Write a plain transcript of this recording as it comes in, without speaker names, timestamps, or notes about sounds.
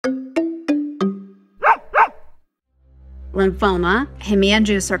lymphoma,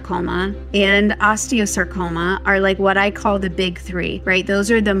 hemangiosarcoma, and osteosarcoma are like what I call the big three, right?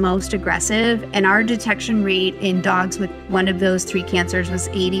 Those are the most aggressive, and our detection rate in dogs with one of those three cancers was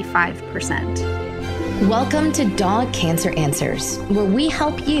 85%. Welcome to Dog Cancer Answers, where we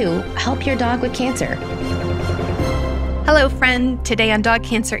help you help your dog with cancer. Hello, friend. Today on Dog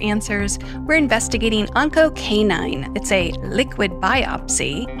Cancer Answers, we're investigating OncoK9. It's a liquid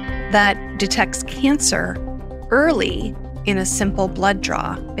biopsy that detects cancer early in a simple blood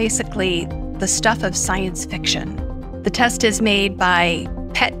draw, basically the stuff of science fiction. The test is made by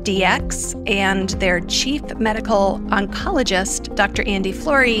PetDX, and their chief medical oncologist, Dr. Andi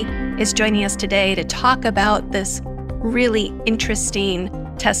Flory, is joining us today to talk about this really interesting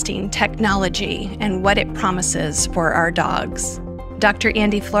testing technology and what it promises for our dogs. Dr.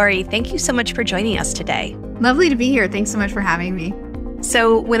 Andi Flory, thank you so much for joining us today. Lovely to be here. Thanks so much for having me.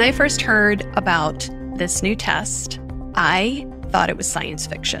 So when I first heard about this new test, I thought it was science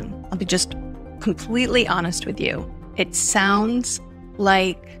fiction. I'll be just completely honest with you. It sounds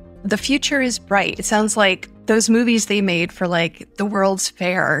like the future is bright. It sounds like those movies they made for like the World's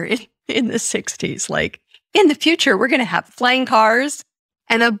Fair in the 60s. Like, in the future, we're going to have flying cars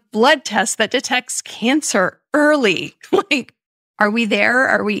and a blood test that detects cancer early. Like, are we there?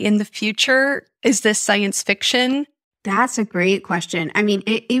 Are we in the future? Is this science fiction? That's a great question. I mean,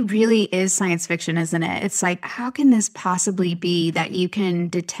 it really is science fiction, isn't it? It's like, how can this possibly be that you can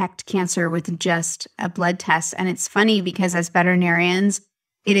detect cancer with just a blood test? And it's funny because as veterinarians,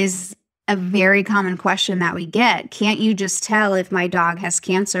 it is a very common question that we get. Can't you just tell if my dog has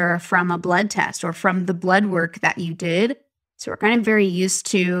cancer from a blood test or from the blood work that you did? So we're kind of very used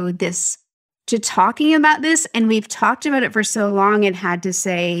to this, to talking about this. And we've talked about it for so long and had to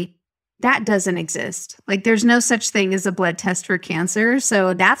say, that doesn't exist. Like, there's no such thing as a blood test for cancer.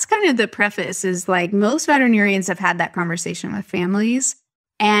 So that's kind of the preface, is like most veterinarians have had that conversation with families.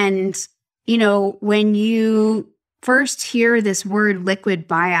 And, you know, when you first hear this word liquid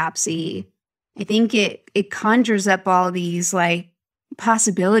biopsy, I think it conjures up all these like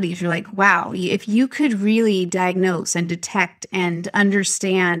possibilities. You're like, wow, if you could really diagnose and detect and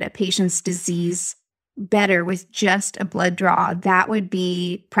understand a patient's disease better with just a blood draw, that would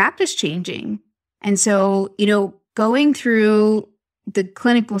be practice changing. And so, you know, going through the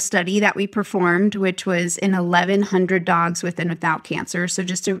clinical study that we performed, which was in 1,100 dogs with and without cancer, so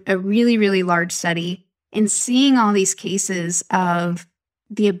just a really, really large study, and seeing all these cases of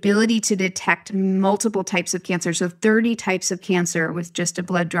the ability to detect multiple types of cancer, so 30 types of cancer with just a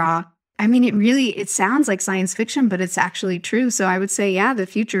blood draw. I mean, it sounds like science fiction, but it's actually true. So I would say, yeah, the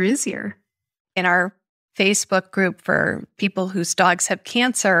future is here. In our Facebook group for people whose dogs have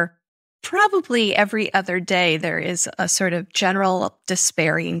cancer, probably every other day there is a sort of general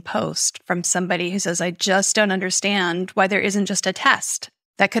despairing post from somebody who says, I just don't understand why there isn't just a test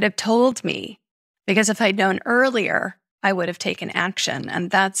that could have told me, because if I'd known earlier, I would have taken action. And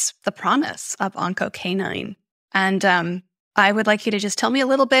that's the promise of OncoK9. And I would like you to just tell me a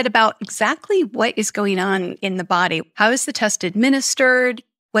little bit about exactly what is going on in the body. How is the test administered?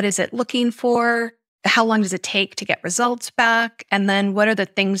 What is it looking for? How long does it take to get results back? And then what are the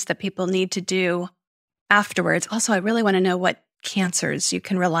things that people need to do afterwards? Also, I really want to know what cancers you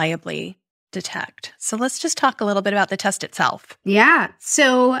can reliably detect. So let's just talk a little bit about the test itself. Yeah.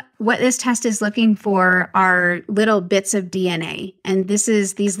 So what this test is looking for are little bits of DNA. And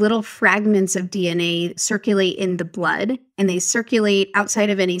these little fragments of DNA circulate in the blood, and they circulate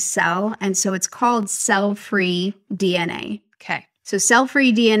outside of any cell. And so it's called cell-free DNA. Okay. So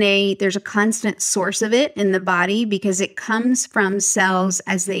cell-free DNA, there's a constant source of it in the body because it comes from cells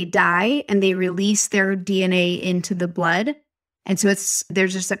as they die and they release their DNA into the blood. And so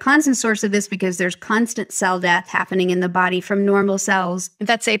there's just a constant source of this because there's constant cell death happening in the body from normal cells.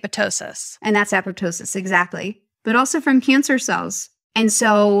 That's apoptosis. And that's apoptosis, exactly. But also from cancer cells. And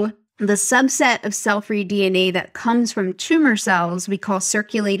so the subset of cell-free DNA that comes from tumor cells, we call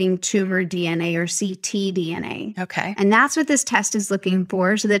circulating tumor DNA or ctDNA. Okay. And that's what this test is looking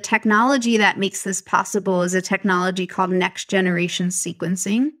for. So the technology that makes this possible is a technology called next-generation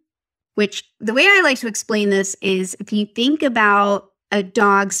sequencing, which the way I like to explain this is if you think about a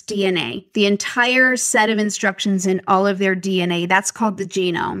dog's DNA, the entire set of instructions in all of their DNA, that's called the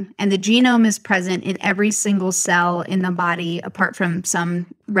genome. And the genome is present in every single cell in the body, apart from some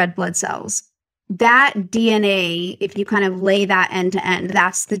red blood cells. That DNA, if you kind of lay that end to end,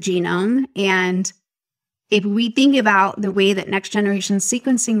 that's the genome. And if we think about the way that next generation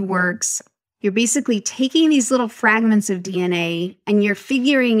sequencing works, you're basically taking these little fragments of DNA and you're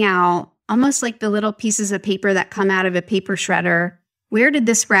figuring out, almost like the little pieces of paper that come out of a paper shredder, where did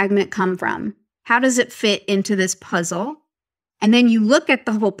this fragment come from? How does it fit into this puzzle? And then you look at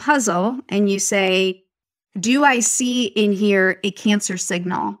the whole puzzle and you say, do I see in here a cancer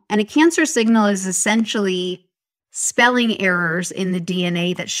signal? And a cancer signal is essentially spelling errors in the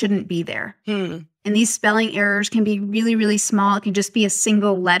DNA that shouldn't be there. And these spelling errors can be really, really small. It can just be a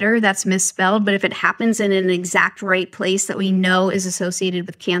single letter that's misspelled. But if it happens in an exact right place that we know is associated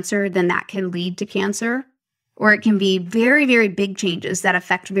with cancer, then that can lead to cancer. Or it can be very, very big changes that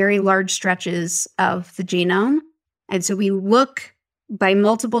affect very large stretches of the genome. And so we look by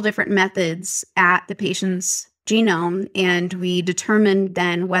multiple different methods at the patient's genome, and we determine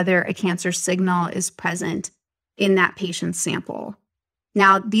then whether a cancer signal is present in that patient's sample.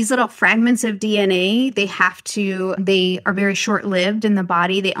 Now, these little fragments of DNA, they are very short-lived in the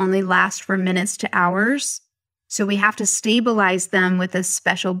body. They only last for minutes to hours. So we have to stabilize them with a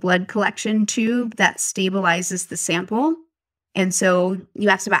special blood collection tube that stabilizes the sample. And so you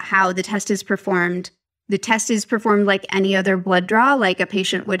asked about how the test is performed. The test is performed like any other blood draw, like a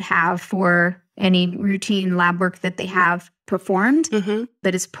patient would have for any routine lab work that they have performed,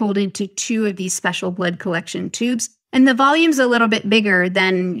 but it's pulled into 2 of these special blood collection tubes. And the volume's a little bit bigger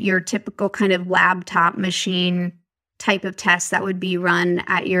than your typical kind of laptop machine type of test that would be run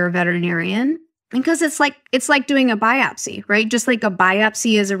at your veterinarian. Because it's like doing a biopsy, right? Just like a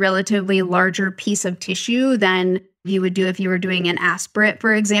biopsy is a relatively larger piece of tissue than you would do if you were doing an aspirate,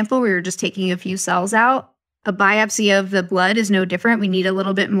 for example, where you're just taking a few cells out. A biopsy of the blood is no different. We need a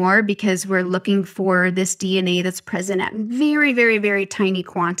little bit more because we're looking for this DNA that's present at very, very, very tiny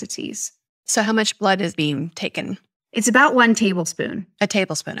quantities. So how much blood is being taken? It's about 1 tablespoon. A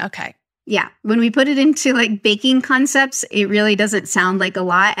tablespoon. Okay. Yeah. When we put it into like baking concepts, it really doesn't sound like a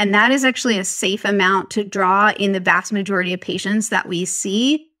lot. And that is actually a safe amount to draw in the vast majority of patients that we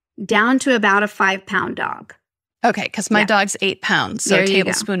see, down to about a 5-pound dog. Okay, because my dog's 8 pounds. So There a you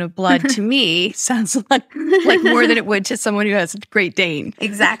tablespoon of blood to me sounds like more than it would to someone who has a Great Dane.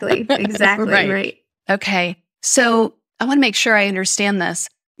 Exactly. Right. Okay. So I want to make sure I understand this.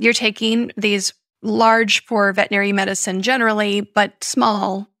 You're taking these large for veterinary medicine generally, but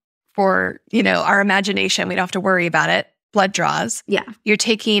small for, our imagination. We don't have to worry about it. Blood draws. Yeah. You're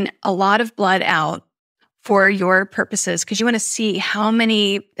taking a lot of blood out for your purposes because you want to see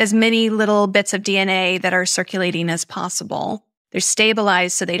as many little bits of DNA that are circulating as possible. They're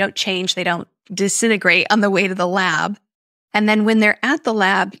stabilized so they don't change, they don't disintegrate on the way to the lab. And then when they're at the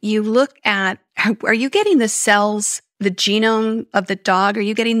lab, you look at, are you getting the cells, the genome of the dog? Are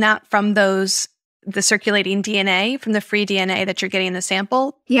you getting that from the circulating DNA, from the free DNA that you're getting in the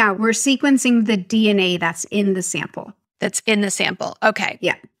sample? Yeah, we're sequencing the DNA that's in the sample. That's in the sample. Okay.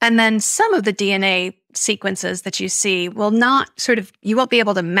 Yeah. And then some of the DNA sequences that you see will not you won't be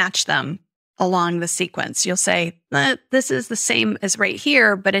able to match them along the sequence. You'll say, this is the same as right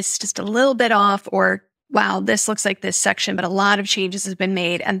here, but it's just a little bit off, or wow, this looks like this section, but a lot of changes have been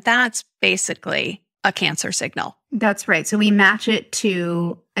made. And that's basically a cancer signal. That's right. So we match it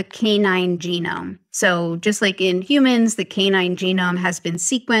to a canine genome. So just like in humans, the canine genome has been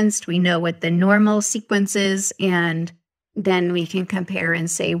sequenced. We know what the normal sequence is, and then we can compare and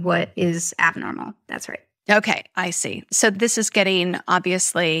say what is abnormal. That's right. Okay, I see. So this is getting,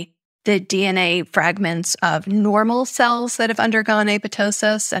 obviously, the DNA fragments of normal cells that have undergone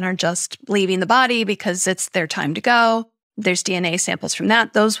apoptosis and are just leaving the body because it's their time to go. There's DNA samples from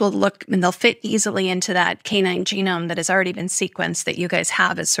that. Those will look, and they'll fit easily into that canine genome that has already been sequenced that you guys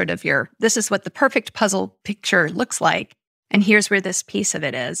have as sort of this is what the perfect puzzle picture looks like. And here's where this piece of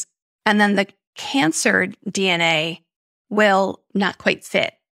it is. And then the cancer DNA will not quite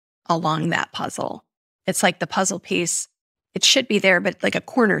fit along that puzzle. It's like the puzzle piece, it should be there, but like a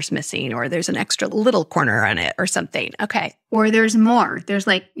corner's missing, or there's an extra little corner on it or something. Okay. Or there's more. There's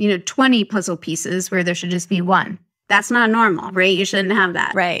 20 puzzle pieces where there should just be one. That's not normal, right? You shouldn't have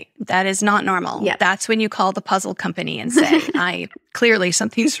that. Right. That is not normal. Yep. That's when you call the puzzle company and say, clearly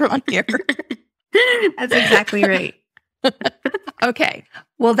something's wrong here. That's exactly right. Okay.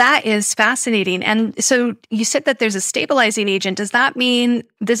 Well, that is fascinating. And so you said that there's a stabilizing agent. Does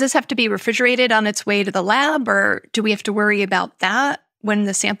this have to be refrigerated on its way to the lab, or do we have to worry about that when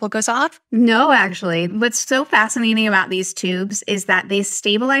the sample goes off? No, actually. What's so fascinating about these tubes is that they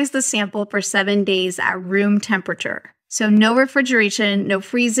stabilize the sample for 7 days at room temperature. So no refrigeration, no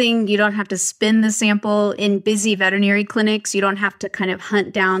freezing. You don't have to spin the sample in busy veterinary clinics. You don't have to kind of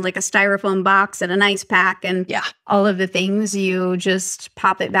hunt down like a styrofoam box and an ice pack and all of the things. You just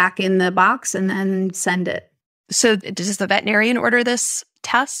pop it back in the box and then send it. So does the veterinarian order this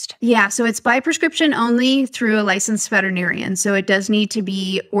test? Yeah, so it's by prescription only through a licensed veterinarian. So it does need to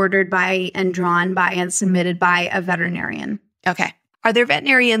be ordered by and drawn by and submitted by a veterinarian. Okay. Are there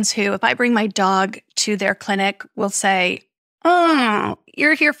veterinarians who, if I bring my dog to their clinic, will say, oh,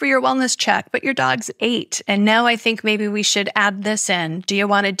 you're here for your wellness check, but your dog's 8. And now I think maybe we should add this in. Do you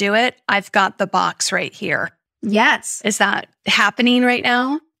want to do it? I've got the box right here. Yes. Is that happening right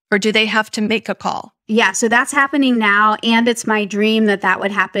now? Or do they have to make a call? Yeah, so that's happening now. And it's my dream that that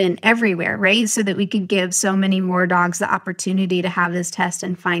would happen everywhere, right? So that we could give so many more dogs the opportunity to have this test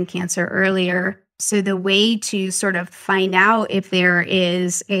and find cancer earlier. So the way to sort of find out if there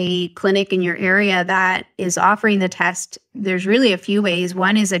is a clinic in your area that is offering the test, there's really a few ways.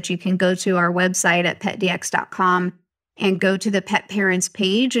 One is that you can go to our website at petdx.com and go to the pet parents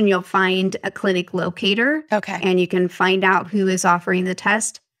page, and you'll find a clinic locator. Okay. And you can find out who is offering the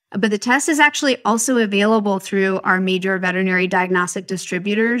test. But the test is actually also available through our major veterinary diagnostic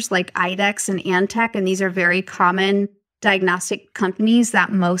distributors like IDEXX and Antech, and these are very common diagnostic companies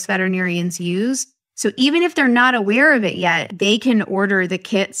that most veterinarians use. So even if they're not aware of it yet, they can order the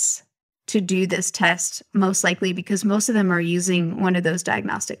kits to do this test, most likely because most of them are using one of those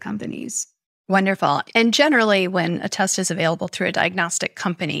diagnostic companies. Wonderful. And generally, when a test is available through a diagnostic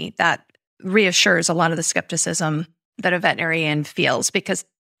company, that reassures a lot of the skepticism that a veterinarian feels, because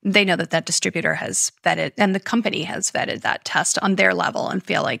they know that that distributor has vetted and the company has vetted that test on their level and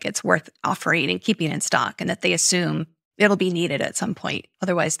feel like it's worth offering and keeping in stock, and that they assume it'll be needed at some point.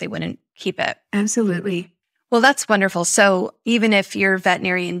 Otherwise, they wouldn't keep it. Absolutely. Well, that's wonderful. So even if your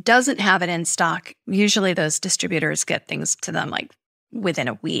veterinarian doesn't have it in stock, usually those distributors get things to them like within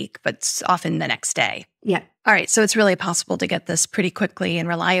a week, but it's often the next day. Yeah. All right. So it's really possible to get this pretty quickly and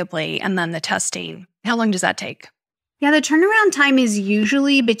reliably. And then the testing, how long does that take? Yeah, the turnaround time is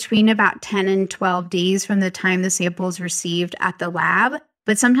usually between about 10 and 12 days from the time the sample is received at the lab,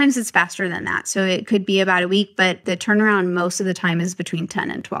 but sometimes it's faster than that. So it could be about a week, but the turnaround most of the time is between 10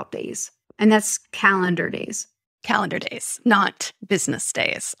 and 12 days. And that's calendar days. Calendar days, not business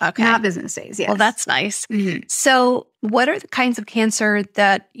days. Okay. Not business days, yes. Well, that's nice. Mm-hmm. So what are the kinds of cancer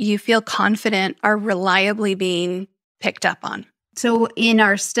that you feel confident are reliably being picked up on? So in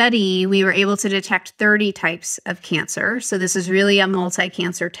our study, we were able to detect 30 types of cancer. So this is really a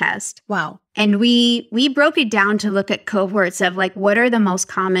multi-cancer test. Wow. And we broke it down to look at cohorts of like, what are the most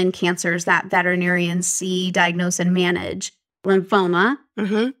common cancers that veterinarians see, diagnose, and manage? Lymphoma,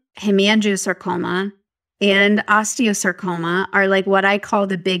 hemangiosarcoma, and osteosarcoma are like what I call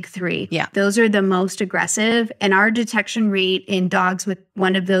the big 3. Yeah. Those are the most aggressive. And our detection rate in dogs with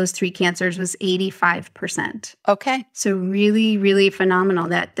one of those 3 cancers was 85%. Okay. So really, really phenomenal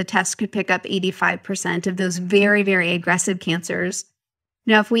that the test could pick up 85% of those very, very aggressive cancers.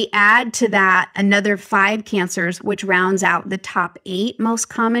 Now, if we add to that another 5 cancers, which rounds out the top 8 most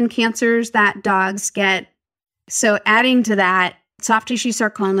common cancers that dogs get. So adding to that, soft tissue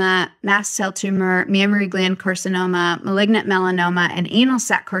sarcoma, mast cell tumor, mammary gland carcinoma, malignant melanoma, and anal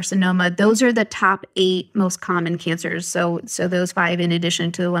sac carcinoma, those are the top 8 most common cancers. So those 5 in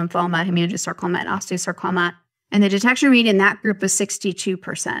addition to lymphoma, hemangiosarcoma, and osteosarcoma. And the detection rate in that group was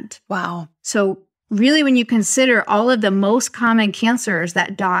 62%. Wow. So really, when you consider all of the most common cancers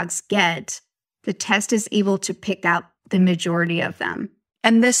that dogs get, the test is able to pick out the majority of them.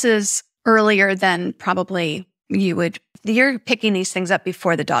 And this is earlier than probably you're picking these things up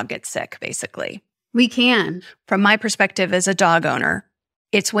before the dog gets sick, basically. We can. From my perspective as a dog owner,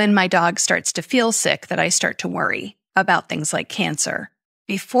 it's when my dog starts to feel sick that I start to worry about things like cancer.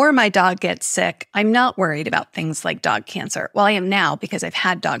 Before my dog gets sick, I'm not worried about things like dog cancer. Well, I am now because I've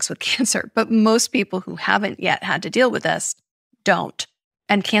had dogs with cancer, but most people who haven't yet had to deal with this don't.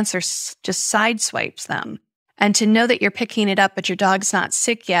 And cancer just sideswipes them. And to know that you're picking it up, but your dog's not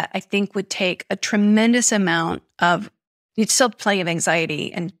sick yet, I think would take a tremendous amount of, you'd still have plenty of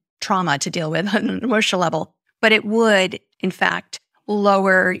anxiety and trauma to deal with on an emotional level, but it would, in fact,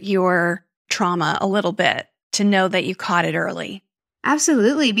 lower your trauma a little bit to know that you caught it early.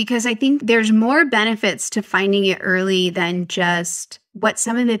 Absolutely, because I think there's more benefits to finding it early than just what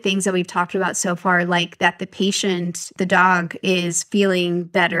some of the things that we've talked about so far, like that the patient, the dog is feeling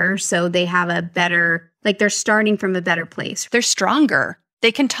better. So they have a better, like they're starting from a better place. They're stronger.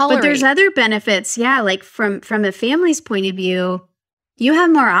 They can tolerate. But there's other benefits. Yeah. Like from a family's point of view, you have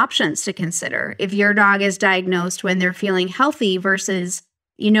more options to consider if your dog is diagnosed when they're feeling healthy versus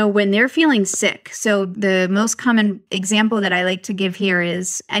when they're feeling sick. So the most common example that I like to give here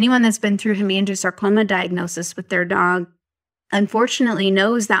is anyone that's been through hemangiosarcoma diagnosis with their dog, unfortunately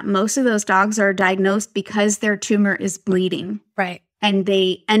knows that most of those dogs are diagnosed because their tumor is bleeding. Right. And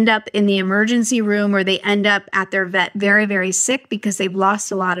they end up in the emergency room or they end up at their vet very, very sick because they've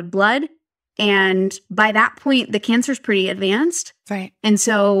lost a lot of blood. And by that point, the cancer's pretty advanced. Right. And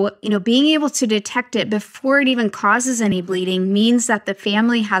so, being able to detect it before it even causes any bleeding means that the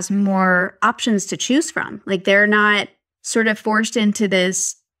family has more options to choose from. Like they're not sort of forced into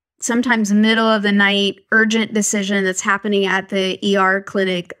this sometimes middle of the night urgent decision that's happening at the ER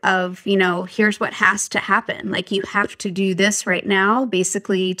clinic of, here's what has to happen. Like, you have to do this right now,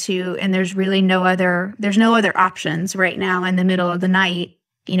 basically, and there's really no other options right now in the middle of the night.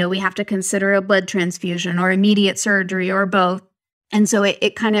 We have to consider a blood transfusion or immediate surgery or both. And so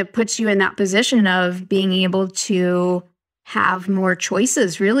it kind of puts you in that position of being able to have more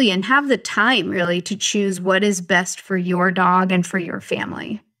choices, really, and have the time, really, to choose what is best for your dog and for your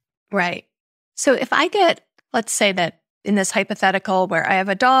family. Right. So if I get, let's say that in this hypothetical where I have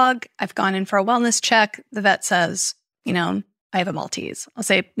a dog, I've gone in for a wellness check, the vet says, I have a Maltese. I'll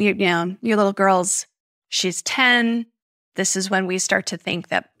say, your little girl's, she's 10. This is when we start to think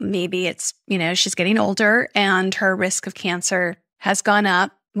that maybe it's, she's getting older and her risk of cancer has gone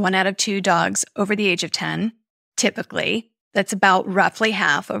up. 1 out of 2 dogs over the age of 10, typically, that's about roughly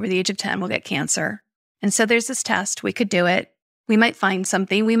half over the age of 10 will get cancer. And so there's this test. We could do it. We might find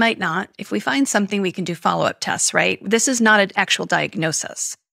something, we might not. If we find something, we can do follow-up tests, right? This is not an actual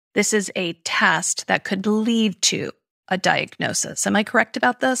diagnosis. This is a test that could lead to a diagnosis. Am I correct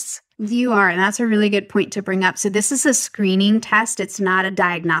about this? You are, and that's a really good point to bring up. So this is a screening test. It's not a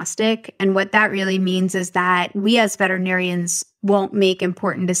diagnostic. And what that really means is that we as veterinarians won't make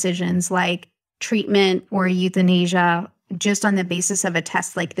important decisions like treatment or euthanasia just on the basis of a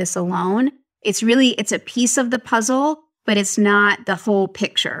test like this alone. It's a piece of the puzzle, but it's not the whole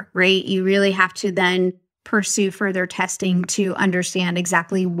picture, right? You really have to then pursue further testing to understand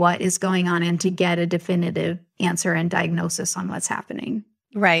exactly what is going on and to get a definitive answer and diagnosis on what's happening.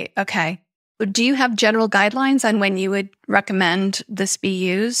 Right. Okay. Do you have general guidelines on when you would recommend this be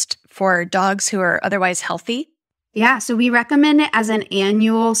used for dogs who are otherwise healthy? Yeah. So we recommend it as an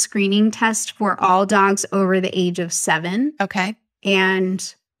annual screening test for all dogs over the age of 7. Okay.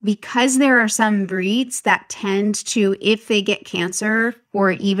 And because there are some breeds that tend to, if they get cancer,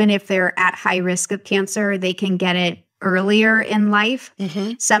 or even if they're at high risk of cancer, they can get it earlier in life.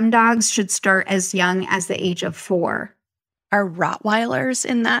 Mm-hmm. Some dogs should start as young as the age of 4. Are Rottweilers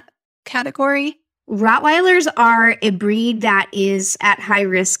in that category? Rottweilers are a breed that is at high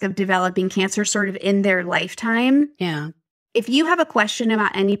risk of developing cancer sort of in their lifetime. Yeah. If you have a question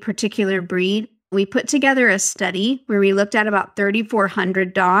about any particular breed, we put together a study where we looked at about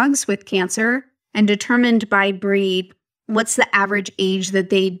 3,400 dogs with cancer and determined by breed what's the average age that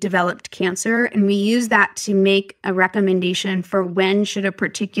they developed cancer. And we use that to make a recommendation for when should a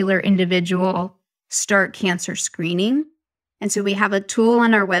particular individual start cancer screening. And so we have a tool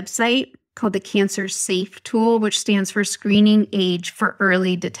on our website called the Cancer Safe tool, which stands for Screening Age for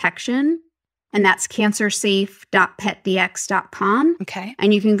Early Detection. And that's cancersafe.petdx.com. Okay.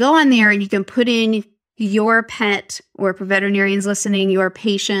 And you can go on there and you can put in your pet, or for veterinarians listening, your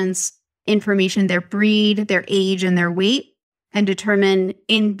patient's information, their breed, their age, and their weight, and determine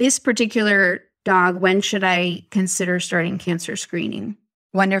in this particular dog, when should I consider starting cancer screening?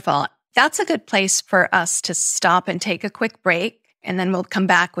 Wonderful. That's a good place for us to stop and take a quick break. And then we'll come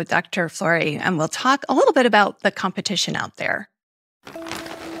back with Dr. Flory and we'll talk a little bit about the competition out there.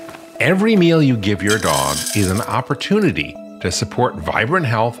 Every meal you give your dog is an opportunity to support vibrant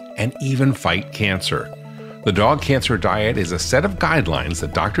health and even fight cancer. The Dog Cancer Diet is a set of guidelines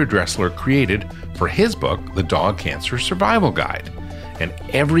that Dr. Dressler created for his book, The Dog Cancer Survival Guide. And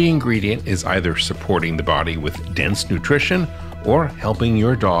every ingredient is either supporting the body with dense nutrition or helping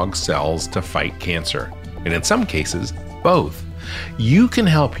your dog's cells to fight cancer. And in some cases, both. You can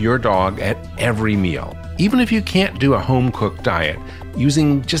help your dog at every meal. Even if you can't do a home-cooked diet,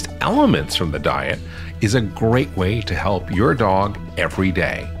 using just elements from the diet is a great way to help your dog every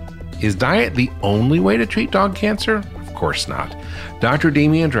day. Is diet the only way to treat dog cancer? Of course not. Dr.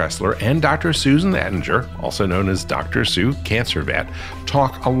 Damian Dressler and Dr. Susan Ettinger, also known as Dr. Sue Cancer Vet,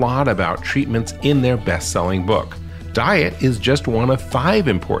 talk a lot about treatments in their best-selling book. Diet is just one of 5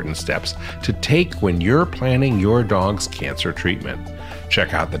 important steps to take when you're planning your dog's cancer treatment.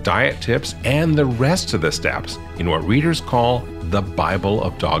 Check out the diet tips and the rest of the steps in what readers call the Bible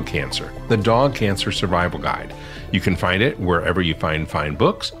of Dog Cancer, the Dog Cancer Survival Guide. You can find it wherever you find fine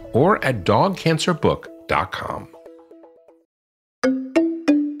books or at dogcancerbook.com.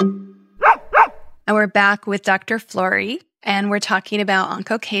 And we're back with Dr. Flory, and we're talking about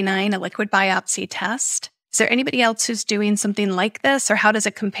OncoK9, a liquid biopsy test. Is there anybody else who's doing something like this, or how does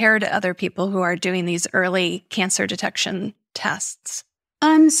it compare to other people who are doing these early cancer detection tests?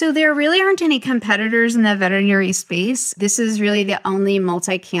 So there really aren't any competitors in the veterinary space. This is really the only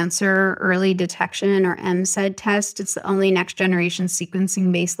multi-cancer early detection, or MCED test. It's the only next generation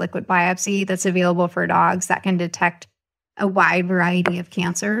sequencing-based liquid biopsy that's available for dogs that can detect a wide variety of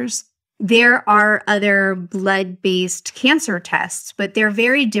cancers. There are other blood-based cancer tests, but they're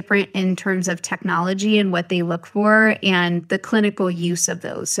very different in terms of technology and what they look for and the clinical use of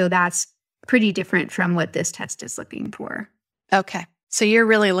those. So that's pretty different from what this test is looking for. Okay. So you're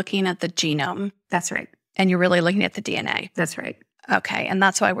really looking at the genome. That's right. And you're really looking at the DNA. That's right. Okay. And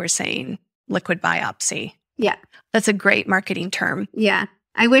that's why we're saying liquid biopsy. Yeah. That's a great marketing term. Yeah.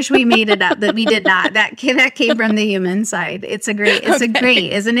 I wish we made it up, but we did not. That came from the human side. It's a great,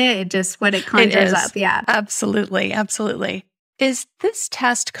 isn't it? It just what it conjures up. Yeah. Absolutely. Absolutely. Is this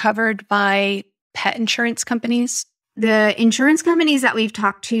test covered by pet insurance companies? The insurance companies that we've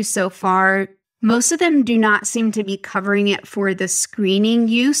talked to so far, most of them do not seem to be covering it for the screening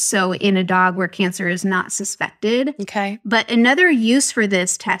use. So in a dog where cancer is not suspected. Okay. But another use for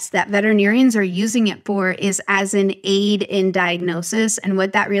this test that veterinarians are using it for is as an aid in diagnosis. And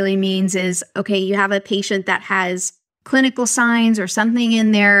what that really means is, okay, you have a patient that has clinical signs or something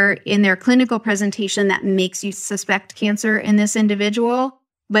in their clinical presentation that makes you suspect cancer in this individual.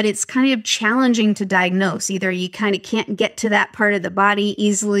 But it's kind of challenging to diagnose. Either you kind of can't get to that part of the body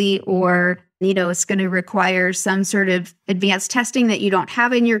easily, or it's going to require some sort of advanced testing that you don't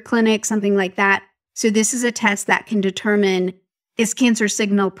have in your clinic, something like that. So this is a test that can determine, is cancer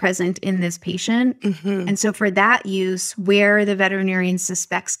signal present in this patient? Mm-hmm. And so for that use, where the veterinarian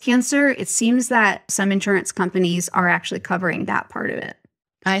suspects cancer, it seems that some insurance companies are actually covering that part of it.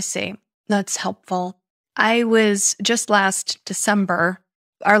 I see. That's helpful. I was just last December,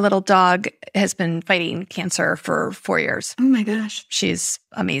 our little dog has been fighting cancer for 4 years. Oh my gosh. She's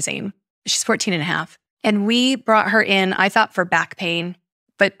amazing. She's 14 and a half. And we brought her in, I thought for back pain,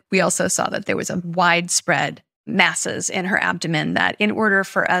 but we also saw that there was a widespread masses in her abdomen that in order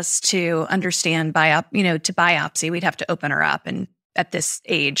for us to understand to biopsy, we'd have to open her up. And at this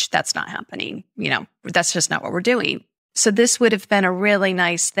age, that's not happening. That's just not what we're doing. So this would have been a really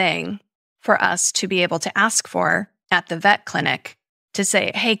nice thing for us to be able to ask for at the vet clinic to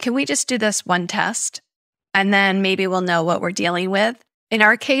say, hey, can we just do this one test? And then maybe we'll know what we're dealing with. In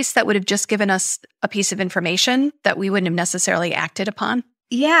our case, that would have just given us a piece of information that we wouldn't have necessarily acted upon.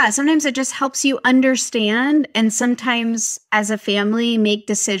 Yeah, sometimes it just helps you understand and sometimes as a family make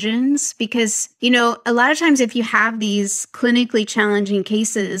decisions because, a lot of times if you have these clinically challenging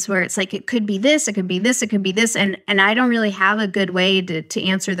cases where it's like, it could be this, it could be this, it could be this, and I don't really have a good way to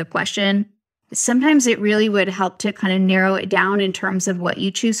answer the question. Sometimes it really would help to kind of narrow it down in terms of what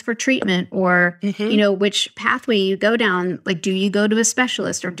you choose for treatment or, which pathway you go down. Like, do you go to a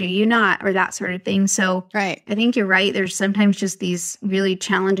specialist or do you not, or that sort of thing. So right. I think you're right. There's sometimes just these really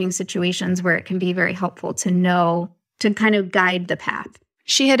challenging situations where it can be very helpful to know, to kind of guide the path.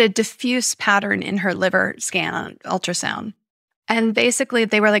 She had a diffuse pattern in her liver scan on ultrasound. And basically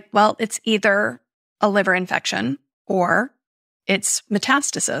they were like, well, it's either a liver infection or it's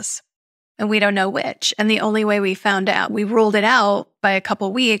metastasis. And we don't know which. And the only way we found out, we ruled it out by a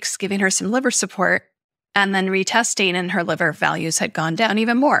couple weeks, giving her some liver support and then retesting, and her liver values had gone down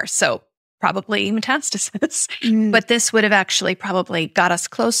even more. So probably metastasis. But this would have actually probably got us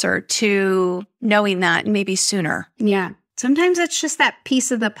closer to knowing that maybe sooner. Yeah. Sometimes it's just that piece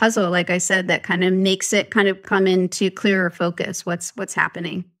of the puzzle, like I said, that kind of makes it kind of come into clearer focus, what's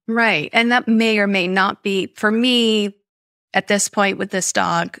happening. Right. And that may or may not be, for me, at this point with this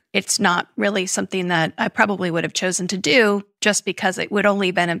dog, it's not really something that I probably would have chosen to do just because it would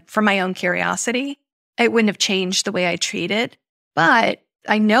only been for my own curiosity. It wouldn't have changed the way I treat it. But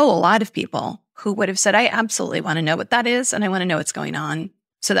I know a lot of people who would have said, I absolutely want to know what that is. And I want to know what's going on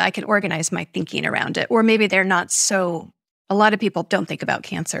so that I can organize my thinking around it. Or maybe they're not so, a lot of people don't think about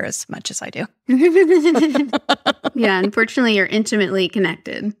cancer as much as I do. Yeah, unfortunately, you're intimately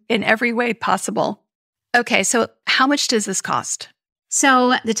connected. In every way possible. Okay, so how much does this cost?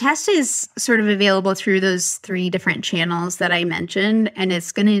 So the test is sort of available through those 3 different channels that I mentioned, and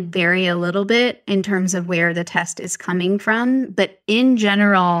it's going to vary a little bit in terms of where the test is coming from. But in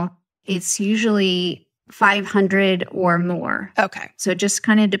general, it's usually $500 or more. Okay. So it just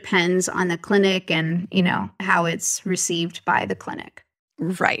kind of depends on the clinic and, how it's received by the clinic.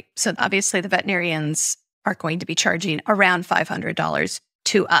 Right. So obviously the veterinarians are going to be charging around $500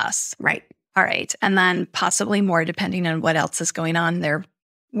 to us. Right. All right. And then possibly more depending on what else is going on there,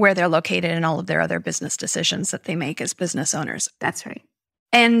 where they're located and all of their other business decisions that they make as business owners. That's right.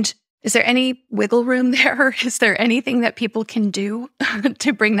 And is there any wiggle room there? Is there anything that people can do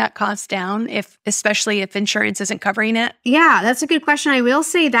to bring that cost down, especially if insurance isn't covering it? Yeah, that's a good question. I will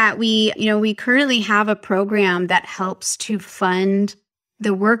say that we currently have a program that helps to fund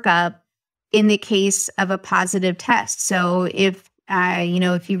the workup in the case of a positive test. So if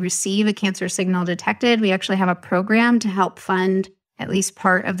you receive a cancer signal detected, we actually have a program to help fund at least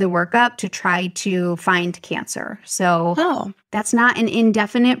part of the workup to try to find cancer. So that's not an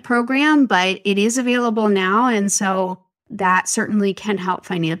indefinite program, but it is available now. And so that certainly can help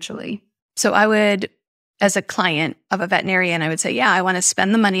financially. So I would, as a client of a veterinarian, I would say, yeah, I want to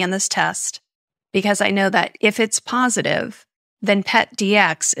spend the money on this test because I know that if it's positive, then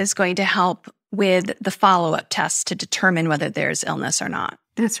PetDX is going to help with the follow-up tests to determine whether there's illness or not.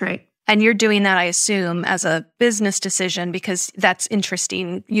 That's right. And you're doing that, I assume, as a business decision because that's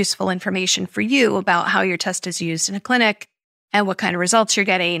interesting, useful information for you about how your test is used in a clinic and what kind of results you're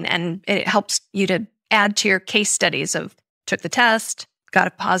getting. And it helps you to add to your case studies of took the test, got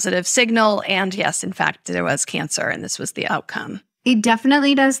a positive signal, and yes, in fact, there was cancer and this was the outcome. It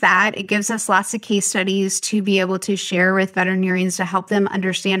definitely does that. It gives us lots of case studies to be able to share with veterinarians to help them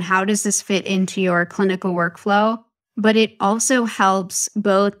understand how does this fit into your clinical workflow. But it also helps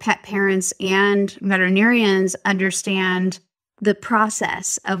both pet parents and veterinarians understand the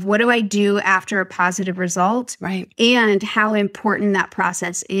process of what do I do after a positive result, right? And how important that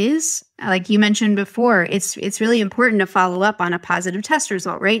process is. Like you mentioned before, it's really important to follow up on a positive test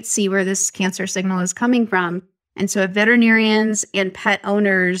result, right? See where this cancer signal is coming from. And so if veterinarians and pet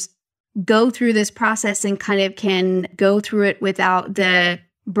owners go through this process and kind of can go through it without the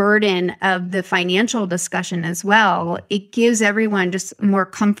burden of the financial discussion as well, it gives everyone just more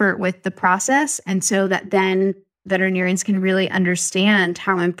comfort with the process. And so that then veterinarians can really understand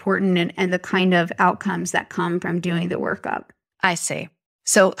how important and the kind of outcomes that come from doing the workup. I see.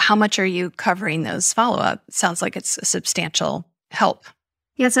 So how much are you covering those follow-up? Sounds like it's a substantial help.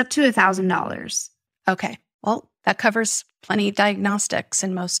 Yeah, it's up to $1,000. Okay. Well, that covers plenty of diagnostics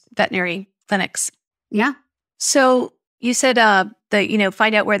in most veterinary clinics. Yeah. So you said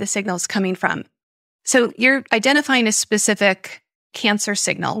find out where the signal is coming from. So you're identifying a specific cancer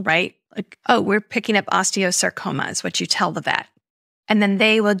signal, right? Like, oh, we're picking up osteosarcoma is what you tell the vet. And then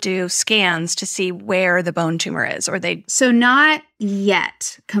they will do scans to see where the bone tumor is, or they... So not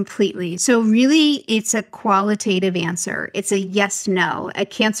yet completely. So really, it's a qualitative answer. It's a yes, no. A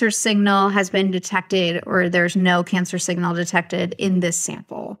cancer signal has been detected, or there's no cancer signal detected in this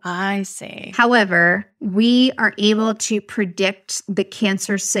sample. I see. However, we are able to predict the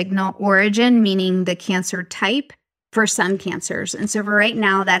cancer signal origin, meaning the cancer type, for some cancers. And so for right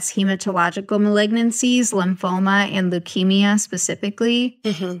now, that's hematological malignancies, lymphoma, and leukemia specifically.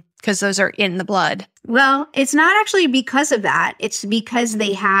 Because those are in the blood. Well, it's not actually because of that. It's because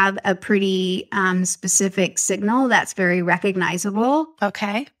they have a pretty specific signal that's very recognizable.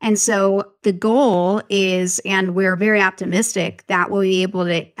 Okay. And so the goal is, and we're very optimistic, that we'll be able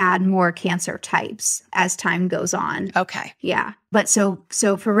to add more cancer types as time goes on. Okay. Yeah. But so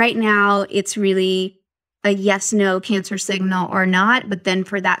for right now, it's really a yes, no cancer signal or not. But then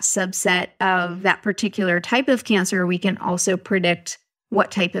for that subset of that particular type of cancer, we can also predict what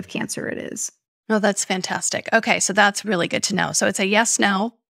type of cancer it is. Oh, that's fantastic. Okay, so that's really good to know. So it's a yes,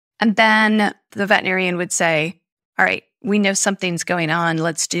 no. And then the veterinarian would say, all right, we know something's going on.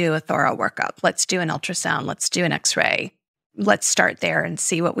 Let's do a thorough workup. Let's do an ultrasound. Let's do an x-ray. Let's start there and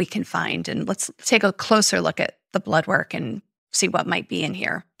see what we can find. And let's take a closer look at the blood work and see what might be in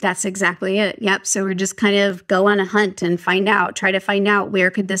here. That's exactly it. Yep. So we're just kind of go on a hunt and try to find out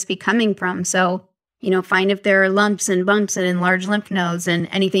where could this be coming from. So, find if there are lumps and bumps and enlarged lymph nodes and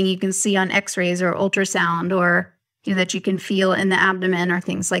anything you can see on x-rays or ultrasound or that you can feel in the abdomen or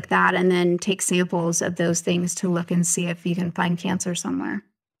things like that. And then take samples of those things to look and see if you can find cancer somewhere.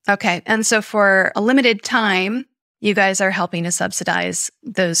 Okay. And so for a limited time, you guys are helping to subsidize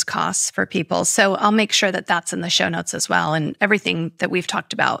those costs for people. So I'll make sure that that's in the show notes as well. And everything that we've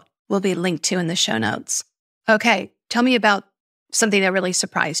talked about will be linked to in the show notes. Okay. Tell me about something that really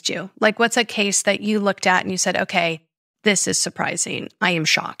surprised you. Like what's a case that you looked at and you said, okay, this is surprising. I am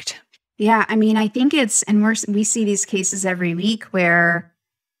shocked. Yeah. I mean, I think we see these cases every week where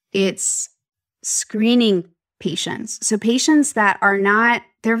it's screening patients. So patients that are not,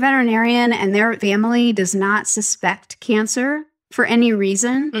 their veterinarian and their family does not suspect cancer for any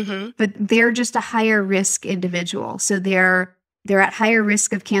reason, but they're just a higher risk individual. So they're at higher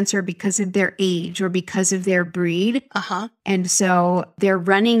risk of cancer because of their age or because of their breed. And so they're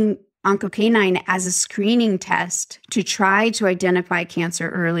running OncoK9 as a screening test to try to identify cancer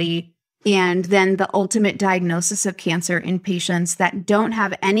early. And then the ultimate diagnosis of cancer in patients that don't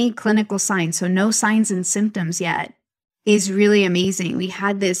have any clinical signs, so no signs and symptoms yet, is really amazing. We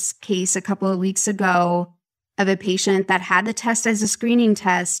had this case a couple of weeks ago of a patient that had the test as a screening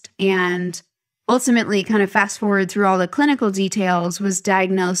test and ultimately, kind of fast forward through all the clinical details, was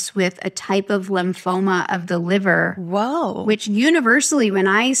diagnosed with a type of lymphoma of the liver. Whoa. Which universally, when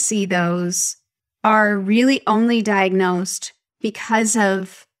I see those, are really only diagnosed because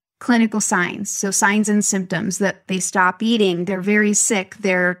of clinical signs. So signs and symptoms that they stop eating, they're very sick,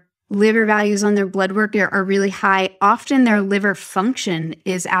 their liver values on their blood work are really high. Often their liver function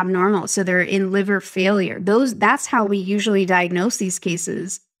is abnormal. So they're in liver failure. That's how we usually diagnose these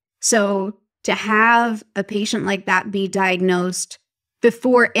cases. So to have a patient like that be diagnosed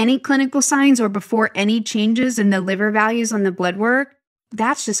before any clinical signs or before any changes in the liver values on the blood work,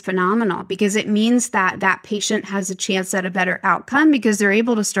 that's just phenomenal, because it means that that patient has a chance at a better outcome because they're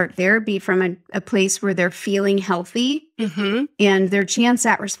able to start therapy from a place where they're feeling healthy, and their chance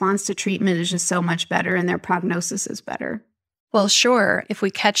at response to treatment is just so much better and their prognosis is better. Well, sure. If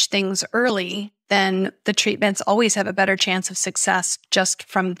we catch things early, then the treatments always have a better chance of success just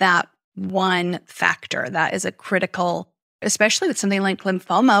from that one factor. That is a critical, especially with something like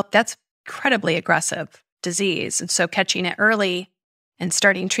lymphoma, that's incredibly aggressive disease. And so catching it early and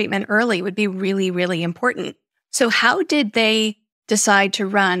starting treatment early would be really, really important. So how did they decide to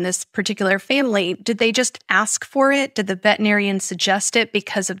run this particular family? Did they just ask for it? Did the veterinarian suggest it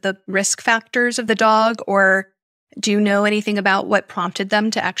because of the risk factors of the dog? Or do you know anything about what prompted them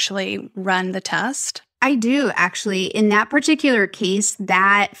to actually run the test? I do, actually. In that particular case,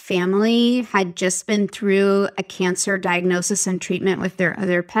 that family had just been through a cancer diagnosis and treatment with their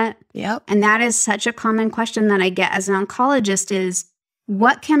other pet. Yep. And that is such a common question that I get as an oncologist is,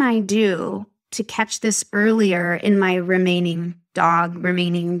 what can I do to catch this earlier in my remaining dog,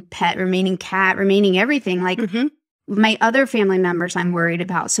 remaining pet, remaining cat, remaining everything? Like my other family members I'm worried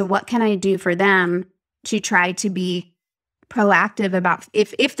about. So what can I do for them to try to be proactive about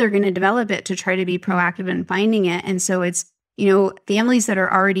if they're going to develop it, to try to be proactive in finding it? And so it's, families that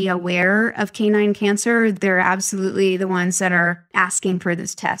are already aware of canine cancer, they're absolutely the ones that are asking for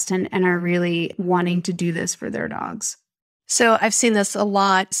this test and are really wanting to do this for their dogs. So I've seen this a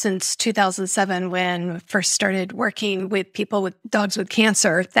lot since 2007 when I first started working with people with dogs with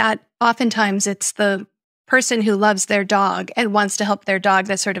cancer, that oftentimes it's the person who loves their dog and wants to help their dog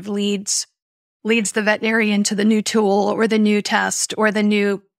that sort of leads the veterinarian to the new tool or the new test or the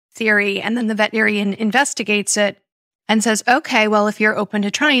new theory. And then the veterinarian investigates it and says, okay, well, if you're open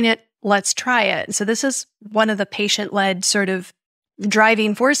to trying it, let's try it. So this is one of the patient-led sort of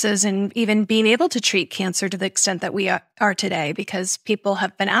driving forces in even being able to treat cancer to the extent that we are today, because people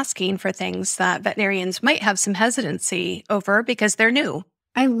have been asking for things that veterinarians might have some hesitancy over because they're new.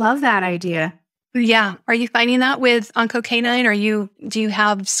 I love that idea. Yeah. Are you finding that with OncoK9? Do you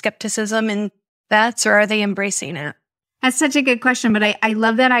have skepticism in vets, or are they embracing it? That's such a good question, but I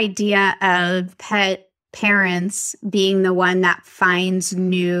love that idea of pet parents being the one that finds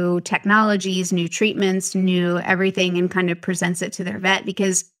new technologies, new treatments, new everything, and kind of presents it to their vet,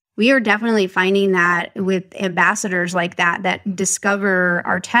 because we are definitely finding that with ambassadors like that discover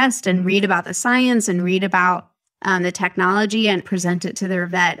our test and read about the science and read about the technology and present it to their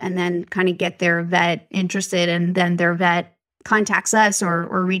vet, and then kind of get their vet interested, and then their vet contacts us or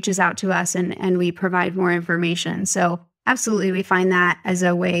reaches out to us and we provide more information. So absolutely, we find that as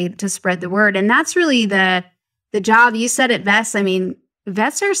a way to spread the word. And that's really the job. You said it best. I mean,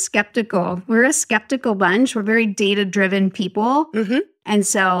 vets are skeptical. We're a skeptical bunch. We're very data-driven people. And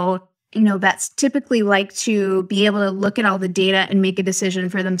so, vets typically like to be able to look at all the data and make a decision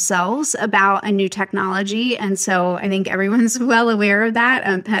for themselves about a new technology. And so I think everyone's well aware of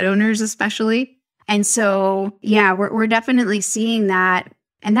that, pet owners especially. And so, yeah, we're definitely seeing that.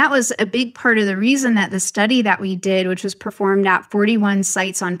 And that was a big part of the reason that the study that we did, which was performed at 41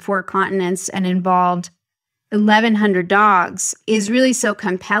 sites on 4 continents and involved 1,100 dogs, is really so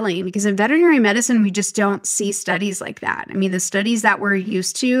compelling, because in veterinary medicine, we just don't see studies like that. I mean, the studies that we're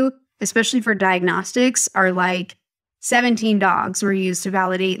used to, especially for diagnostics, are like 17 dogs were used to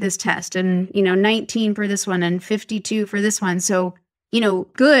validate this test, and, 19 for this one and 52 for this one. So,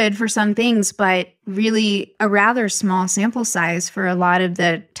 good for some things, but really a rather small sample size for a lot of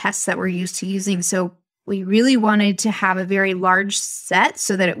the tests that we're used to using. So we really wanted to have a very large set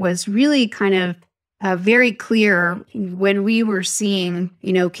so that it was really kind of very clear when we were seeing,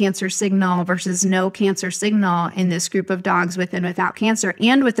 cancer signal versus no cancer signal in this group of dogs with and without cancer,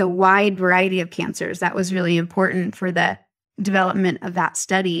 and with a wide variety of cancers. That was really important for the development of that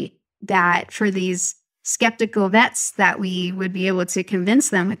study, that for these skeptical vets that we would be able to convince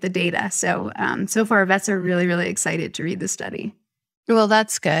them with the data. So, so far vets are really, really excited to read the study. Well,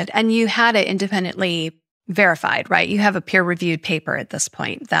 that's good. And you had it independently verified, right? You have a peer-reviewed paper at this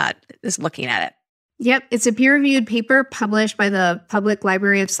point that is looking at it. Yep. It's a peer-reviewed paper published by the Public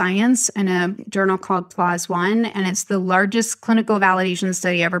Library of Science in a journal called PLOS One, and it's the largest clinical validation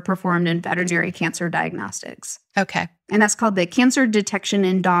study ever performed in veterinary cancer diagnostics. Okay. And that's called the Cancer Detection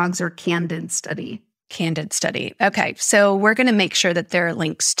in Dogs, or CANDID study. Candid study. Okay. So we're going to make sure that there are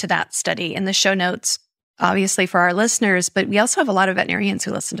links to that study in the show notes, obviously for our listeners, but we also have a lot of veterinarians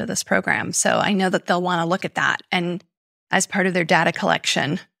who listen to this program. So I know that they'll want to look at that and as part of their data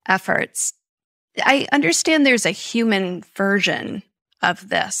collection efforts. I understand there's a human version of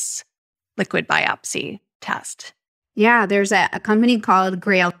this liquid biopsy test. Yeah, there's a company called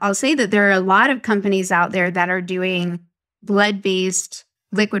Grail. I'll say that there are a lot of companies out there that are doing blood-based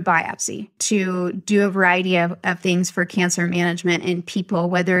liquid biopsy to do a variety of things for cancer management in people,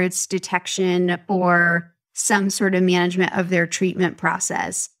 whether it's detection or some sort of management of their treatment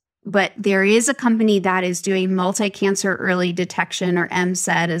process. But there is a company that is doing multi-cancer early detection, or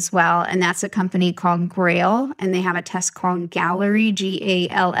MCED, as well. And that's a company called Grail. And they have a test called Galleri,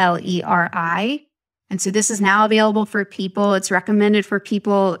 Galleri. And so this is now available for people. It's recommended for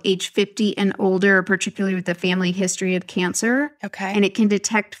people age 50 and older, particularly with a family history of cancer. Okay. And it can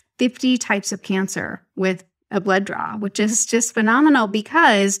detect 50 types of cancer with a blood draw, which is just phenomenal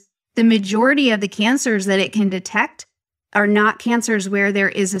because the majority of the cancers that it can detect are not cancers where there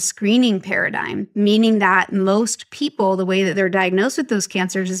is a screening paradigm, meaning that most people, the way that they're diagnosed with those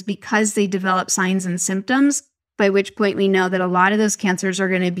cancers is because they develop signs and symptoms, by which point we know that a lot of those cancers are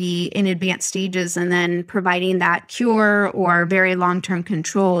going to be in advanced stages, and then providing that cure or very long-term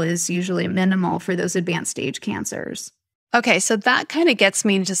control is usually minimal for those advanced stage cancers. Okay, so that kind of gets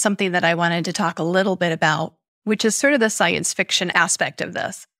me into something that I wanted to talk a little bit about, which is sort of the science fiction aspect of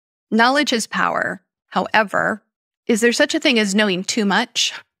this. Knowledge is power. However, is there such a thing as knowing too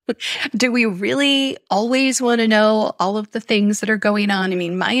much? Do we really always want to know all of the things that are going on? I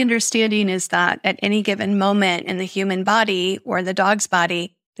mean, my understanding is that at any given moment in the human body or the dog's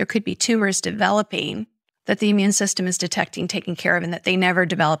body, there could be tumors developing that the immune system is detecting, taking care of, and that they never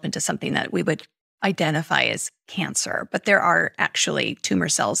develop into something that we would identify as cancer. But there are actually tumor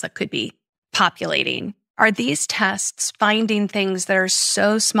cells that could be populating. Are these tests finding things that are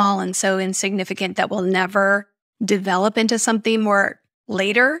so small and so insignificant that will never develop into something more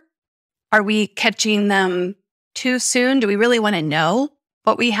later? Are we catching them too soon? Do we really want to know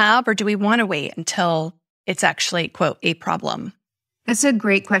what we have, or do we want to wait until it's actually, quote, a problem? That's a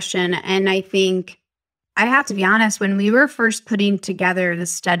great question. And I think I have to be honest, when we were first putting together the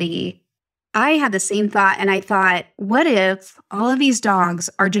study, I had the same thought. And I thought, what if all of these dogs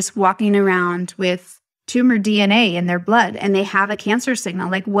are just walking around with tumor DNA in their blood and they have a cancer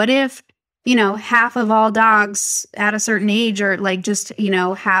signal? Like, what if half of all dogs at a certain age are like just,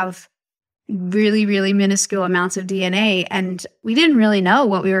 have really, really minuscule amounts of DNA. And we didn't really know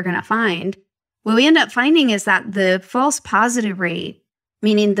what we were going to find. What we end up finding is that the false positive rate,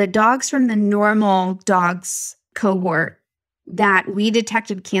 meaning the dogs from the normal dogs cohort that we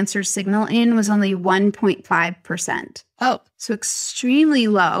detected cancer signal in, was only 1.5%. Oh. So extremely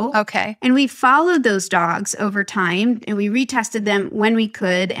low. Okay. And we followed those dogs over time, and we retested them when we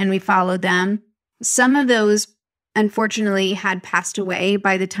could, and we followed them. Some of those, unfortunately, had passed away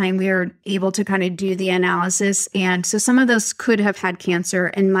by the time we were able to kind of do the analysis. And so some of those could have had cancer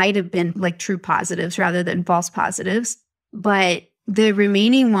and might have been like true positives rather than false positives. But the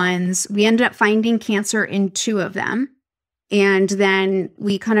remaining ones, we ended up finding cancer in 2 of them. And then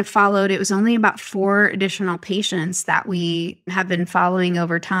we kind of followed, it was only about 4 additional patients that we have been following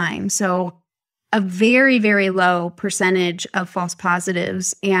over time. So a very, very low percentage of false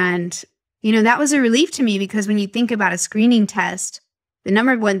positives. And, that was a relief to me, because when you think about a screening test, the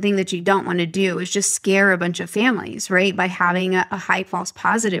number one thing that you don't want to do is just scare a bunch of families, right? By having a high false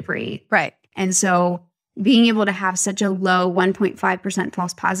positive rate. Right. And so being able to have such a low 1.5%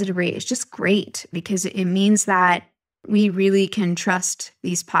 false positive rate is just great, because it means that we really can trust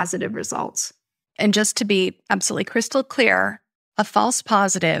these positive results. And just to be absolutely crystal clear, a false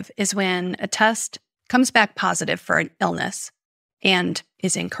positive is when a test comes back positive for an illness and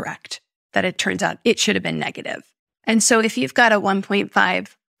is incorrect, that it turns out it should have been negative. And so if you've got a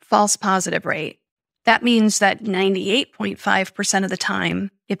 1.5 false positive rate, that means that 98.5% of the time,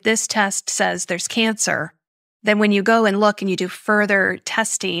 if this test says there's cancer, then when you go and look and you do further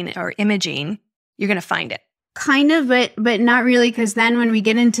testing or imaging, you're going to find it. Kind of, but not really, because then when we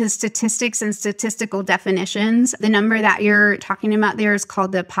get into statistics and statistical definitions, the number that you're talking about there is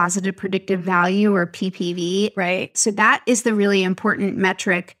called the positive predictive value, or PPV. Right. So that is the really important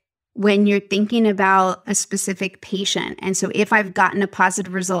metric when you're thinking about a specific patient. And so if I've gotten a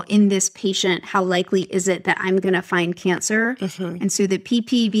positive result in this patient, how likely is it that I'm going to find cancer? Mm-hmm. And so the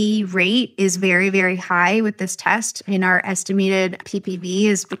PPV rate is very, very high with this test. And our estimated PPV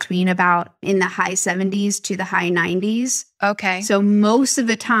is between about in the high 70s to the high 90s. Okay. So most of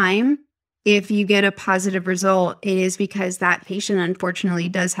the time, if you get a positive result, it is because that patient unfortunately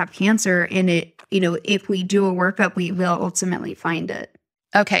does have cancer. And if we do a workup, we will ultimately find it.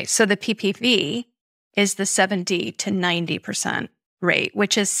 Okay. So the PPV is the 70 to 90% rate,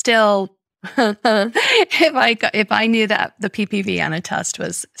 which is still, if I knew that the PPV on a test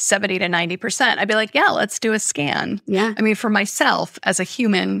was 70 to 90%, I'd be like, yeah, let's do a scan. Yeah. I mean, for myself as a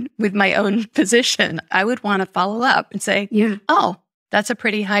human with my own physician, I would want to follow up and say, oh, that's a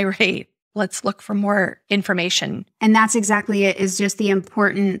pretty high rate. Let's look for more information. And that's exactly it, is just the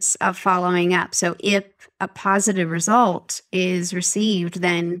importance of following up. So if a positive result is received,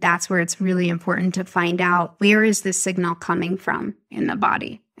 then that's where it's really important to find out where is this signal coming from in the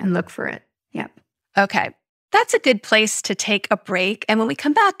body and look for it. Yep. Okay. That's a good place to take a break. And when we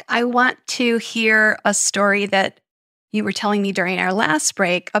come back, I want to hear a story that you were telling me during our last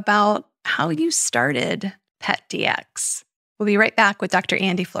break about how you started PetDX. We'll be right back with Dr.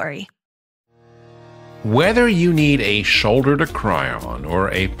 Andi Flory. Whether you need a shoulder to cry on, or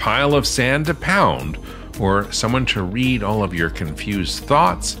a pile of sand to pound, or someone to read all of your confused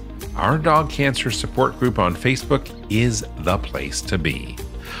thoughts, our dog cancer support group on Facebook is the place to be.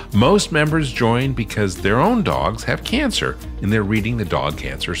 Most members join because their own dogs have cancer and they're reading the Dog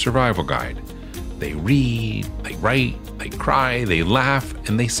Cancer Survival Guide. They read, they write, they cry, they laugh,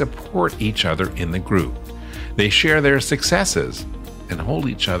 and they support each other in the group. They share their successes and hold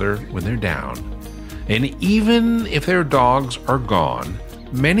each other when they're down. And even if their dogs are gone,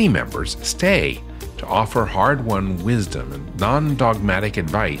 many members stay to offer hard-won wisdom and non-dogmatic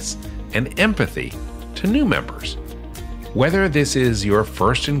advice and empathy to new members. Whether this is your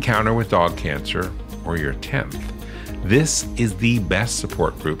first encounter with dog cancer or your 10th, this is the best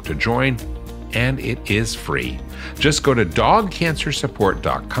support group to join, and it is free. Just go to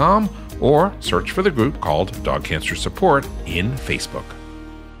dogcancersupport.com or search for the group called Dog Cancer Support in Facebook.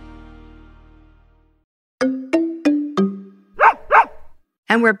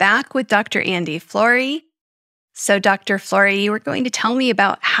 And we're back with Dr. Andi Flory. So, Dr. Flory, you were going to tell me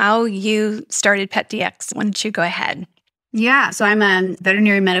about how you started PetDX. Why don't you go ahead? Yeah. So I'm a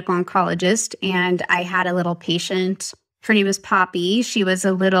veterinary medical oncologist, and I had a little patient. Her name was Poppy. She was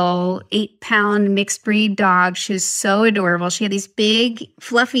a little 8-pound mixed breed dog. She was so adorable. She had these big,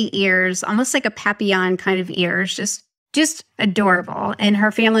 fluffy ears, almost like a papillon kind of ears, just adorable. And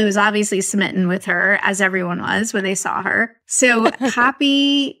her family was obviously smitten with her, as everyone was when they saw her. So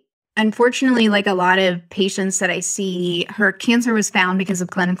Poppy, unfortunately, like a lot of patients that I see, her cancer was found because of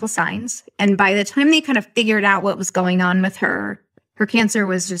clinical signs. And by the time they kind of figured out what was going on with her, her cancer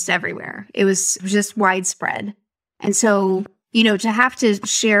was just everywhere. It was just widespread. And so, to have to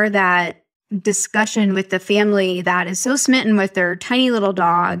share that discussion with the family that is so smitten with their tiny little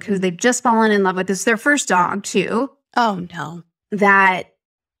dog who they've just fallen in love with, it's their first dog too. Oh, no. That,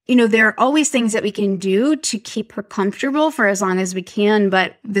 there are always things that we can do to keep her comfortable for as long as we can,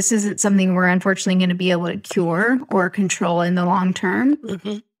 but this isn't something we're unfortunately going to be able to cure or control in the long term.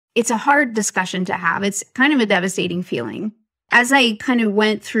 Mm-hmm. It's a hard discussion to have. It's kind of a devastating feeling. As I kind of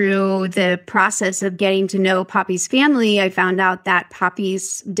went through the process of getting to know Poppy's family, I found out that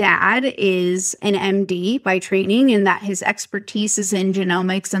Poppy's dad is an MD by training and that his expertise is in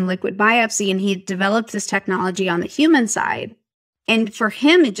genomics and liquid biopsy. And he developed this technology on the human side. And for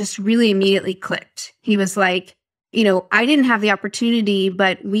him, it just really immediately clicked. He was like, I didn't have the opportunity,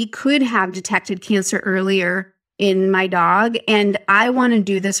 but we could have detected cancer earlier in my dog. And I want to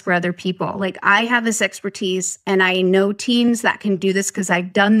do this for other people. Like, I have this expertise and I know teams that can do this because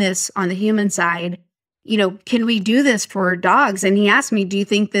I've done this on the human side. Can we do this for dogs? And he asked me, do you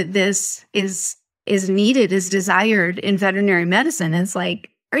think that this is needed, is desired in veterinary medicine? And it's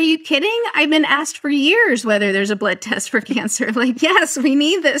like, are you kidding? I've been asked for years whether there's a blood test for cancer. Like, yes, we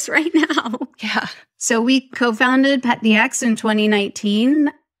need this right now. Yeah. So we co-founded PetDX in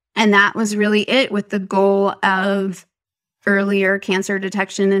 2019. And that was really it, with the goal of earlier cancer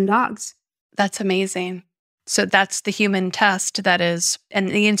detection in dogs. That's amazing. So that's the human test that is, and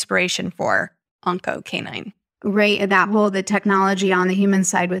the inspiration for OncoK9. Right. The technology on the human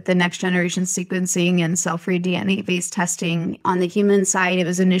side with the next generation sequencing and cell-free DNA-based testing. On the human side, it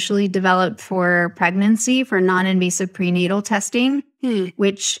was initially developed for pregnancy, for non-invasive prenatal testing,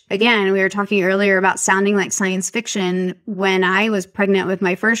 which, again, we were talking earlier about sounding like science fiction. When I was pregnant with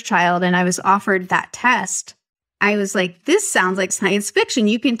my first child and I was offered that test, I was like, this sounds like science fiction.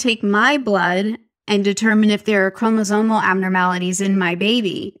 You can take my blood and determine if there are chromosomal abnormalities in my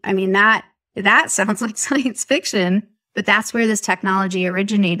baby. I mean, that sounds like science fiction, but that's where this technology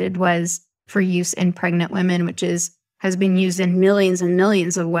originated, was for use in pregnant women, which has been used in millions and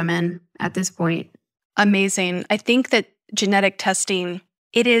millions of women at this point. Amazing. I think that genetic testing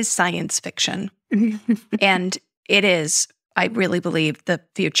it is science fiction. And it is, I really believe, the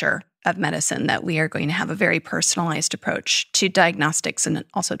future of medicine, that we are going to have a very personalized approach to diagnostics and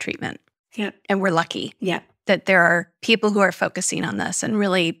also treatment. Yep. And we're lucky that there are people who are focusing on this and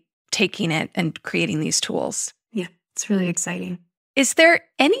really taking it and creating these tools. Yeah, it's really exciting. Is there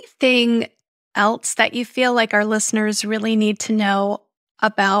anything else that you feel like our listeners really need to know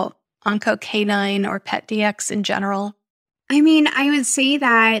about OncoK9 or PetDX in general? I mean, I would say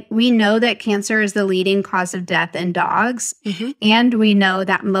that we know that cancer is the leading cause of death in dogs, and we know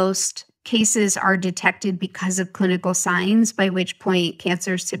that most cases are detected because of clinical signs, by which point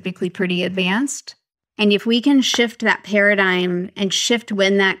cancer is typically pretty advanced. And if we can shift that paradigm and shift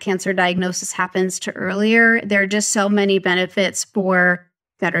when that cancer diagnosis happens to earlier, there are just so many benefits for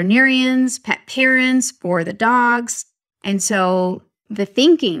veterinarians, pet parents, for the dogs. And so the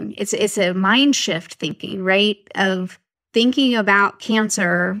thinking, it's a mind shift thinking, right? Of thinking about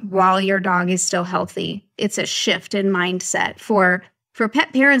cancer while your dog is still healthy. It's a shift in mindset for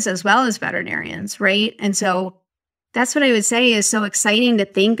pet parents as well as veterinarians, right? And so that's what I would say is so exciting to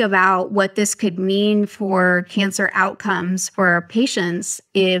think about what this could mean for cancer outcomes for our patients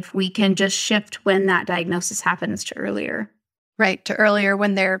if we can just shift when that diagnosis happens to earlier. Right, to earlier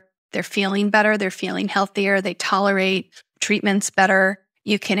when they're feeling better, they're feeling healthier, they tolerate treatments better.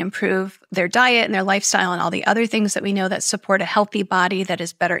 You can improve their diet and their lifestyle and all the other things that we know that support a healthy body that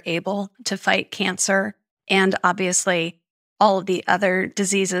is better able to fight cancer, and obviously all of the other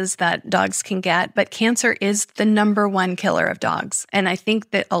diseases that dogs can get. But cancer is the number one killer of dogs. And I think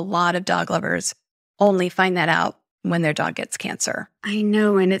that a lot of dog lovers only find that out when their dog gets cancer. I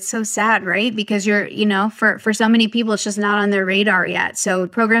know. And it's so sad, right? Because for so many people, it's just not on their radar yet. So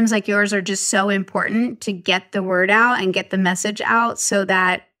programs like yours are just so important to get the word out and get the message out so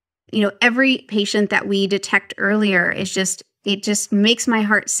that, every patient that we detect earlier is it just makes my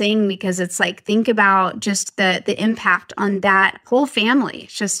heart sing, because it's like, think about just the impact on that whole family.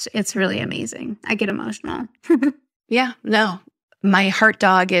 It's really amazing. I get emotional. Yeah, no. My heart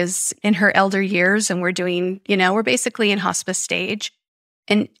dog is in her elder years, and we're basically in hospice stage.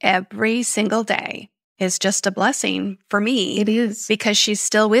 And every single day is just a blessing for me. It is. Because she's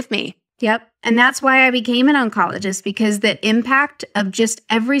still with me. Yep. And that's why I became an oncologist, because the impact of just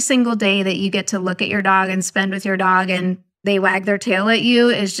every single day that you get to look at your dog and spend with your dog and they wag their tail at you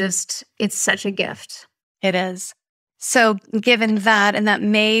it's such a gift. It is. So given that, and that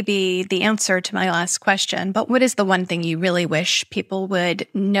may be the answer to my last question, but what is the one thing you really wish people would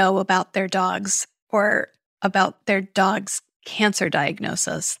know about their dogs or about their dog's cancer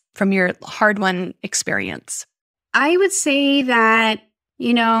diagnosis from your hard-won experience? I would say that,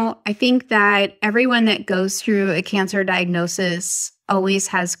 I think that everyone that goes through a cancer diagnosis always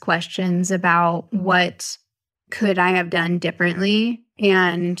has questions about what could I have done differently?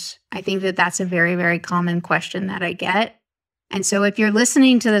 And I think that that's a very, very common question that I get. And so if you're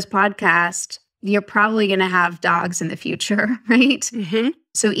listening to this podcast, you're probably going to have dogs in the future, right? Mm-hmm.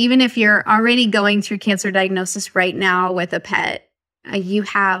 So even if you're already going through cancer diagnosis right now with a pet, you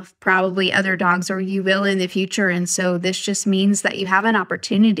have probably other dogs, or you will in the future. And so this just means that you have an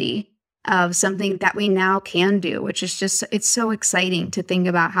opportunity of something that we now can do, which is it's so exciting to think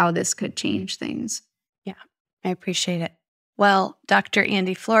about how this could change things. I appreciate it. Well, Dr.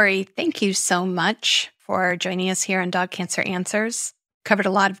 Andi Flory, thank you so much for joining us here on Dog Cancer Answers. Covered a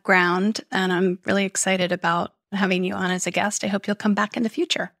lot of ground, and I'm really excited about having you on as a guest. I hope you'll come back in the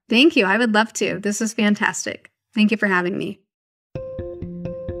future. Thank you. I would love to. This was fantastic. Thank you for having me.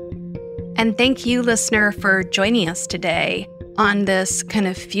 And thank you, listener, for joining us today on this kind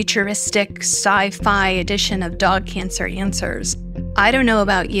of futuristic sci-fi edition of Dog Cancer Answers. I don't know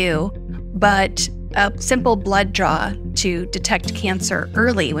about you, but a simple blood draw to detect cancer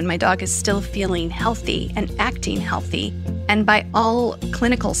early when my dog is still feeling healthy and acting healthy, and by all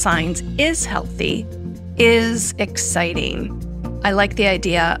clinical signs is healthy, is exciting. I like the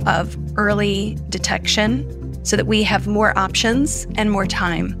idea of early detection so that we have more options and more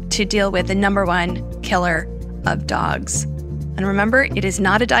time to deal with the number one killer of dogs. And remember, it is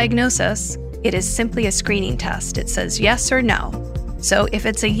not a diagnosis. It is simply a screening test. It says yes or no. So if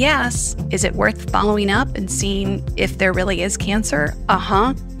it's a yes, is it worth following up and seeing if there really is cancer?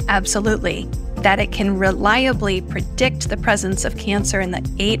 Absolutely. That it can reliably predict the presence of cancer in the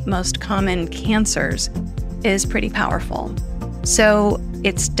 8 most common cancers is pretty powerful. So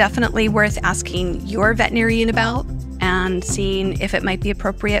it's definitely worth asking your veterinarian about and seeing if it might be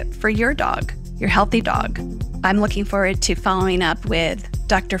appropriate for your dog, your healthy dog. I'm looking forward to following up with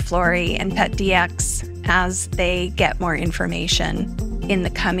Dr. Flory and PetDX as they get more information in the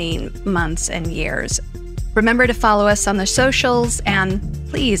coming months and years. Remember to follow us on the socials and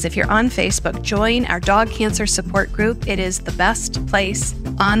please, if you're on Facebook, join our dog cancer support group. It is the best place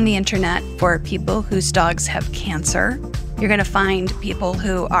on the internet for people whose dogs have cancer. You're going to find people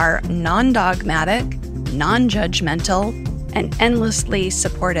who are non-dogmatic, non-judgmental, and endlessly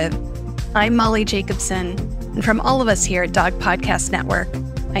supportive. I'm Molly Jacobson, and from all of us here at Dog Podcast Network,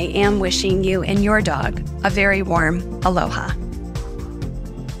 I am wishing you and your dog a very warm aloha.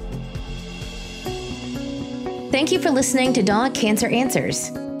 Thank you for listening to Dog Cancer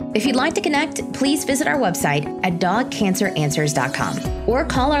Answers. If you'd like to connect, please visit our website at dogcanceranswers.com or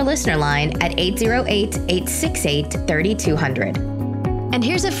call our listener line at 808-868-3200. And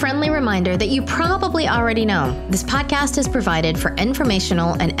here's a friendly reminder that you probably already know. This podcast is provided for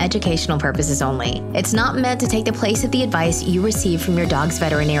informational and educational purposes only. It's not meant to take the place of the advice you receive from your dog's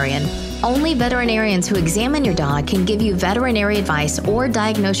veterinarian. Only veterinarians who examine your dog can give you veterinary advice or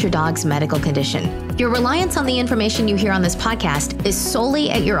diagnose your dog's medical condition. Your reliance on the information you hear on this podcast is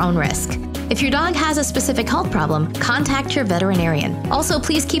solely at your own risk. If your dog has a specific health problem, contact your veterinarian. Also,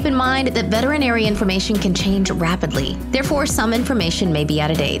 please keep in mind that veterinary information can change rapidly. Therefore, some information may be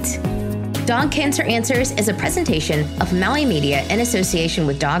out of date. Dog Cancer Answers is a presentation of Maui Media in association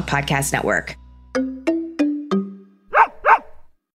with Dog Podcast Network.